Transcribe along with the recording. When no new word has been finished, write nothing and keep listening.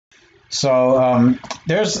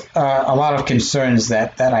There's a lot of concerns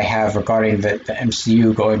that I have regarding the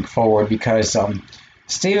MCU going forward because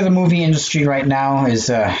state of the movie industry right now is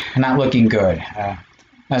not looking good.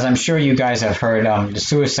 As I'm sure you guys have heard, the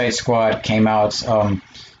Suicide Squad came out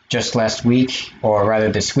just last week, or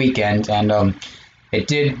rather this weekend, and it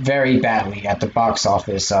did very badly at the box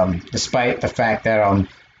office, despite the fact that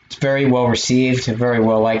it's very well received, very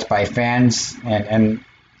well liked by fans and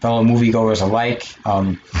fellow moviegoers alike.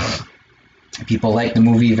 People like the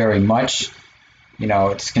movie very much. You know,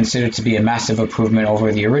 it's considered to be a massive improvement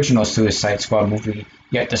over the original Suicide Squad movie.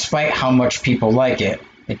 Yet, despite how much people like it,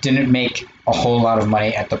 it didn't make a whole lot of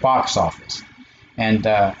money at the box office. And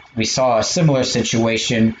we saw a similar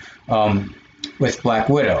situation with Black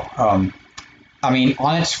Widow. I mean,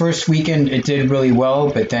 on its first weekend, it did really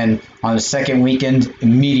well, but then on the second weekend,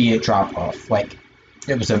 immediate drop off. Like,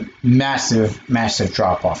 it was a massive, massive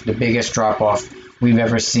drop off. The biggest drop off we've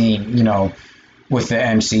ever seen, you know, with the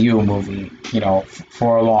MCU movie, you know,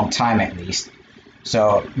 for a long time at least.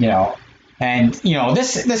 So, you know, and, you know,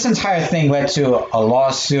 this entire thing led to a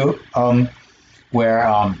lawsuit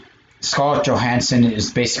where Scarlett Johansson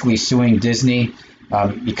is basically suing Disney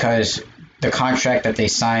because the contract that they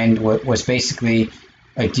signed was basically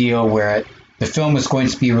a deal where the film was going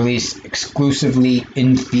to be released exclusively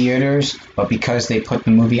in theaters, but because they put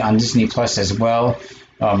the movie on Disney Plus as well,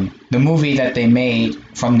 the movie that they made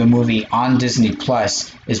from the movie on Disney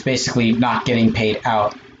Plus is basically not getting paid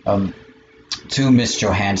out to Miss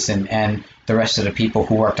Johansson and the rest of the people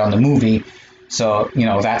who worked on the movie. So, you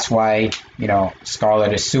know, that's why, you know,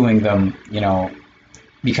 Scarlett is suing them, you know,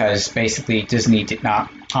 because basically Disney did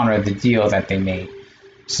not honor the deal that they made.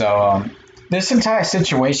 So this entire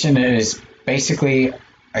situation is basically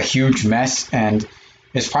a huge mess, and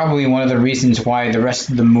it's probably one of the reasons why the rest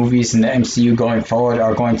of the movies in the MCU going forward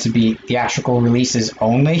are going to be theatrical releases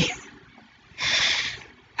only.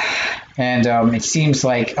 And it seems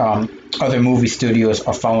like other movie studios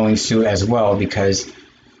are following suit as well, because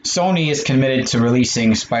Sony is committed to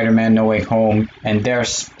releasing Spider-Man No Way Home and their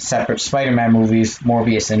separate Spider-Man movies,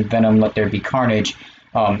 Morbius and Venom Let There Be Carnage,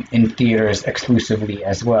 in theaters exclusively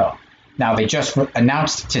as well. Now, they just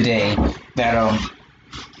announced today that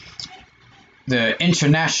the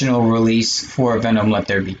international release for Venom Let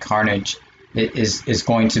There Be Carnage is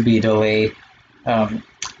going to be delayed.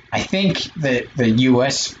 I think that the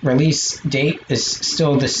US release date is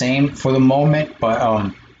still the same for the moment, but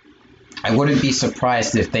I wouldn't be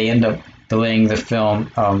surprised if they end up delaying the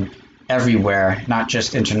film everywhere, not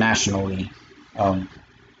just internationally,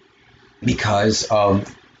 because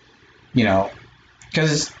of, you know,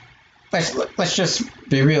 because let's just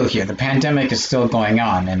be real here. The pandemic is still going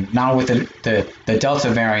on, and now with the Delta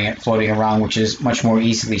variant floating around, which is much more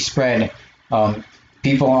easily spread,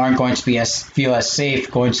 people aren't going to feel as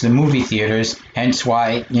safe going to the movie theaters. Hence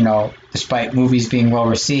why, you know, despite movies being well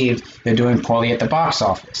received, they're doing poorly at the box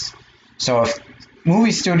office. So if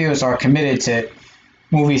movie studios are committed to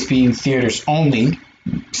movies being theaters only,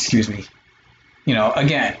 excuse me, you know,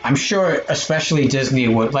 again, I'm sure especially Disney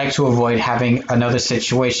would like to avoid having another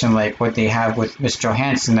situation like what they have with Miss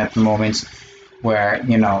Johansson at the moment, where,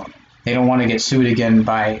 you know, they don't want to get sued again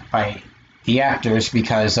by the actors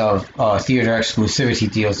because of theater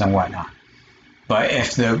exclusivity deals and whatnot. But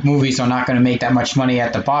if the movies are not going to make that much money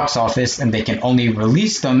at the box office and they can only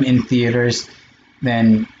release them in theaters,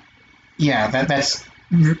 then yeah, that's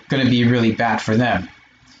going to be really bad for them.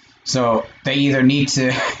 So they either need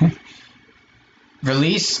to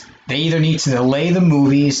delay the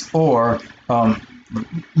movies or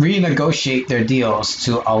renegotiate their deals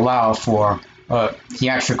to allow for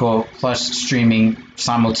theatrical plus streaming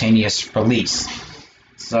simultaneous release.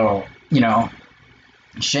 So, you know,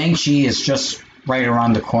 Shang-Chi is just right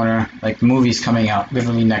around the corner. Like, the movie's coming out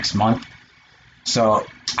literally next month. So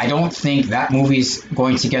I don't think that movie's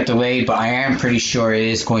going to get delayed, but I am pretty sure it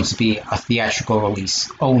is going to be a theatrical release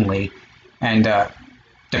only. And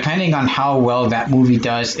depending on how well that movie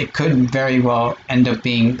does, it could very well end up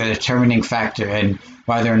being the determining factor in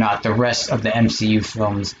whether or not the rest of the MCU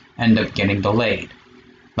films end up getting delayed.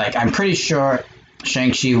 Like, I'm pretty sure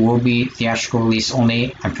Shang-Chi will be theatrical release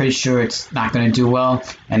only. I'm pretty sure it's not going to do well,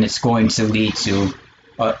 and it's going to lead to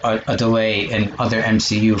a delay in other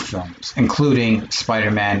MCU films, including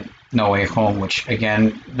Spider-Man No Way Home, which,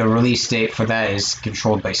 again, the release date for that is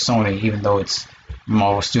controlled by Sony, even though it's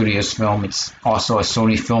Marvel Studios film. It's also a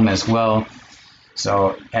Sony film as well.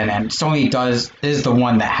 So, and Sony is the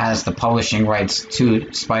one that has the publishing rights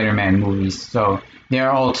to Spider-Man movies. So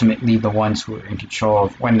they're ultimately the ones who are in control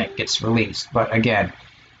of when it gets released. But again,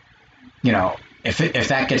 you know, if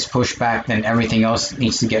that gets pushed back, then everything else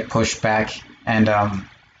needs to get pushed back. And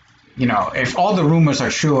if all the rumors are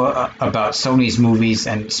true about Sony's movies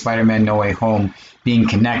and Spider-Man No Way Home being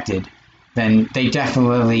connected, then they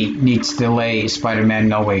definitely need to delay Spider-Man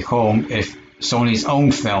No Way Home if Sony's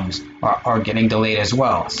own films are getting delayed as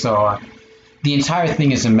well. So the entire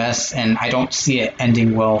thing is a mess, and I don't see it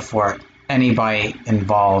ending well for anybody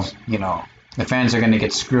involved. The fans are going to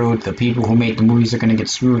get screwed. The people who made the movies are going to get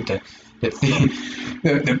screwed.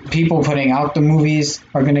 The people putting out the movies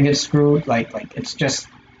are going to get screwed. It's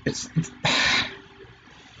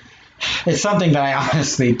it's something that I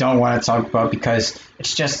honestly don't want to talk about because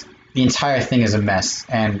it's just the entire thing is a mess,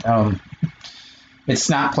 and it's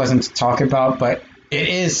not pleasant to talk about, but it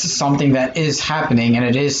is something that is happening, and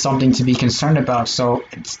it is something to be concerned about, so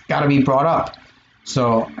it's got to be brought up.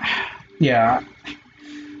 So yeah,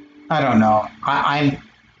 I don't know. I'm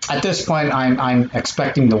at this point I'm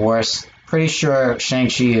expecting the worst. Pretty sure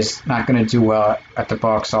Shang-Chi is not going to do well at the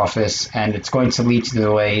box office, and it's going to lead to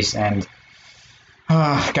delays, and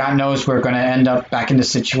God knows we're going to end up back in the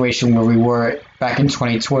situation where we were back in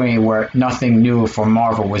 2020, where nothing new for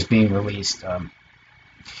Marvel was being released.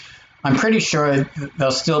 I'm pretty sure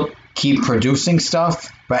they'll still keep producing stuff,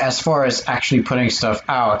 but as far as actually putting stuff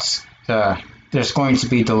out, there's going to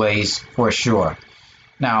be delays for sure.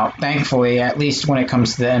 Now, thankfully, at least when it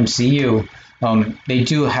comes to the MCU, they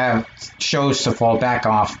do have shows to fall back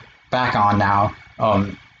on now,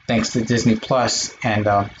 thanks to Disney Plus, and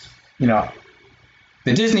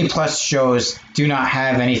the Disney Plus shows do not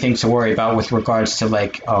have anything to worry about with regards to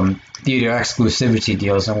theater exclusivity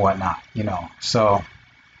deals and whatnot, So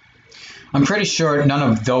I'm pretty sure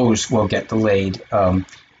none of those will get delayed,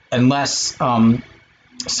 unless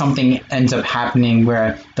something ends up happening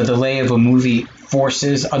where the delay of a movie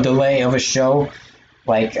forces a delay of a show.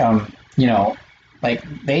 They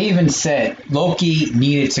even said Loki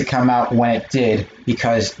needed to come out when it did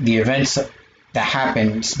because the events that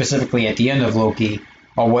happened specifically at the end of Loki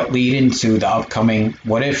are what lead into the upcoming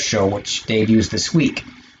What If show, which debuts this week.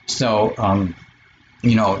 So,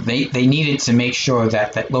 they needed to make sure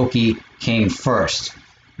that Loki came first,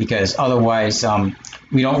 because otherwise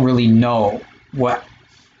we don't really know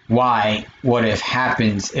why What If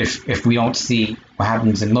happens if we don't see what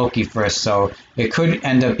happens in Loki first. So it could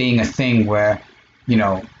end up being a thing where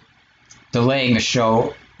delaying a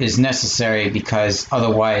show is necessary because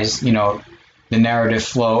otherwise the narrative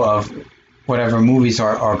flow of whatever movies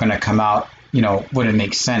are going to come out wouldn't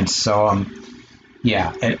make sense. So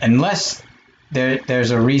unless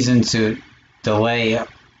there's a reason to delay.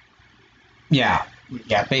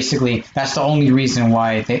 Basically, that's the only reason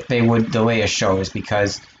why they would delay a show, is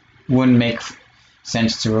because it wouldn't make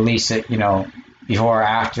sense to release it, before or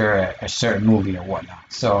after a certain movie or whatnot.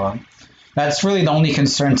 So that's really the only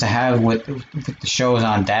concern to have with the shows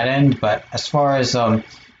on that end. But as far as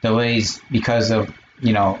delays because of,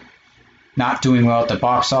 not doing well at the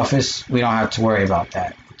box office, we don't have to worry about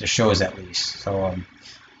that, with the shows at least. So,